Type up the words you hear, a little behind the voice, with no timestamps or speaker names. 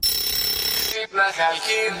Okay.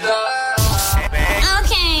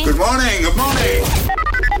 Good morning, good morning.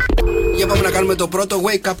 Για πάμε να κάνουμε το πρώτο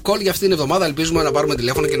wake up call για αυτήν την εβδομάδα. Ελπίζουμε να πάρουμε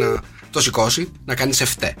τηλέφωνο και να το σηκώσει, να κάνει σε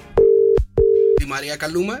φταί. Τη Μαρία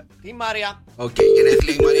καλούμε. Τι Μαρία. Οκ,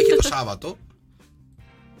 γενέθλια η Μαρία έχει το Σάββατο.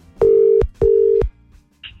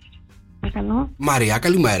 Παρακαλώ. Μαρία,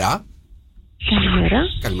 καλημέρα. Καλημέρα.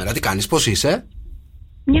 Καλημέρα, τι κάνεις, πώς είσαι?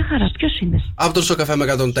 Μια χαρά, ποιος είναι? Από το Σοκαφέ με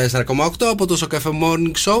 104,8, από το Σοκαφέ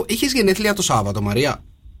Morning Show. Είχες γενέθλια το Σάββατο, Μαρία?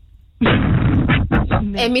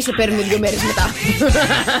 Εμείς σε παίρνουμε 2 μέρες μετά.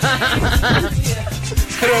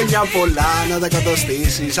 Χρόνια πολλά, να τα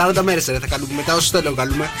κατοστήσεις. 40 μέρες θα καλούμε μετά, όσο θέλω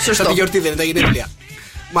καλούμε. Σωστό. Σαν τη γιορτή δεν είναι τα γενέθλια.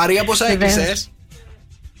 Μαρία, πόσα έκλεισες?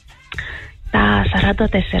 Τα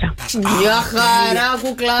 44. Μια χαρά,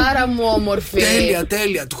 κουκλάρα μου, όμορφη. Τέλεια,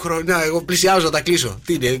 τέλεια. Του χρόνου, εγώ πλησιάζω να τα κλείσω.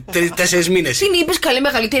 Τι είναι, 4 μήνες. Τι είπες, καλή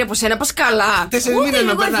μεγαλύτερη από σένα, πας καλά. 4 Ούτε μήνες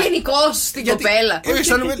να λίγο περνάει. ευγενικός στην κοπέλα.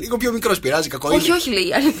 Αισθάνομαι λίγο πιο μικρός, πειράζει, κακό είναι. Όχι, όχι,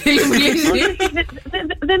 λέει. Αν θέλει να μιλήσει.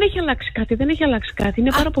 Δεν έχει αλλάξει κάτι, δεν έχει αλλάξει κάτι.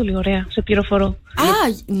 Είναι πάρα πολύ ωραία, σε πληροφορώ.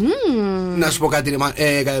 Να σου πω κάτι,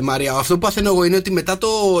 Μαρία. Αυτό που παθαίνω εγώ είναι ότι μετά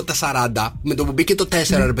τα 40, με το που μπήκε το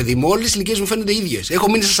 4, ρε παιδί μου, όλες οι ηλικίες μου φαίνονται ίδιες. Έχω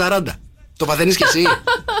μείνει στα 40. Το παθαίνεις κι εσύ?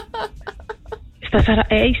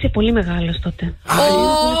 Είσαι πολύ μεγάλος τότε.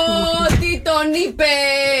 Τι τον είπε.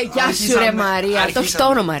 Γεια σου, ρε Μαρία. Το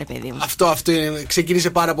αυτόνομα, ρε παιδί μου. Αυτό ξεκίνησε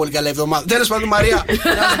πάρα πολύ καλά η εβδομάδα. Τέλος πάντων, Μαρία, να σου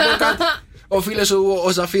πω κάτι. Ο φίλος σου, ο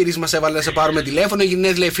Ζαφύρης, μας έβαλε να σε πάρουμε τηλέφωνο.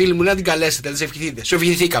 Γενέθλια, οι φίλοι μου, να την καλέσετε, να σε ευχηθείτε. Σου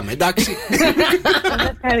ευχηθήκαμε, εντάξει.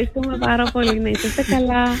 Ευχαριστούμε πάρα πολύ, να είστε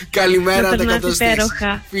καλά. Καλημέρα, να τα κατοστής.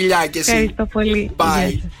 Φιλιά και εσύ. Ευχαριστώ πολύ.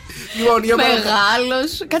 Bye. Λοιπόν,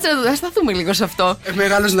 Μεγάλος. Κάτσε να σταθούμε λίγο σε αυτό.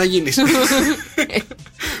 Μεγάλος να γίνεις.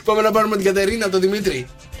 Πάμε να πάρουμε την Κατερίνα, τον Δημήτρη.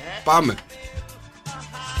 Πάμε.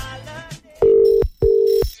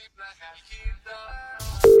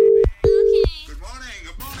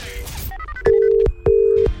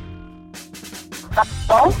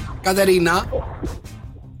 Κατερίνα.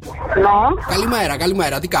 Ναι. Καλημέρα,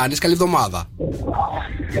 καλημέρα. Τι κάνεις, καλή εβδομάδα.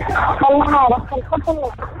 Καλημέρα, ευχαριστώ πολύ.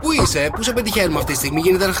 Πού είσαι, πού σε πετυχαίνουμε αυτή τη στιγμή?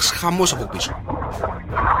 Γίνεται ένας χαμός από πίσω.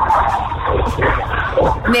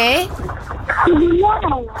 Ναι. Στη δουλειά.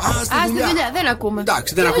 Στη Στη δουλειά, δεν ακούμε.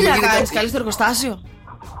 Εντάξει, δεν Τι ακούμε. δουλειά κάνεις, καλή στο εργοστάσιο?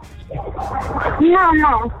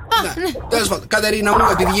 Ναι. Τέλος πάντων, Κατερίνα μου,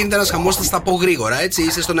 επειδή γίνεται ένας χαμός, θα στα πω γρήγορα, έτσι.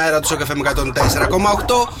 Είσαι στον αέρα του Σοκαφέ με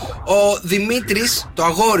 104,8. Ο Δημήτρης, το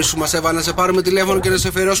αγόρι σου, μας έβαλε να σε πάρουμε τηλέφωνο και να σε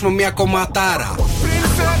αφιερώσουμε μια κομματάρα.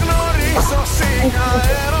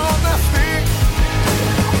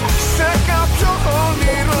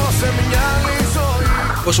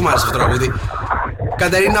 Πώς σου μ' άρεσε αυτό το τραγούδι?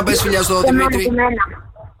 Κατερίνα, πες φιλιά στο Δημήτρη.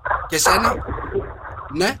 Και εσένα?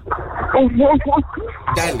 Ναι.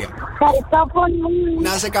 Τέλεια. Ευχαριστώ πολύ.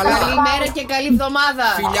 Να είσαι καλά. Καλημέρα και καλή εβδομάδα.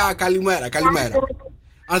 Φιλιά, καλημέρα, καλημέρα.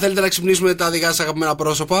 Αν θέλετε να ξυπνήσουμε τα δικά σας αγαπημένα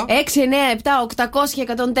πρόσωπα. 6, 9, 7, 800 και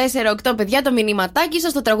 104, 8 παιδιά, το μηνυματάκι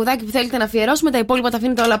σας, το τραγουδάκι που θέλετε να αφιερώσουμε, τα υπόλοιπα τα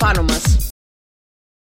αφήνετε όλα πάνω μας.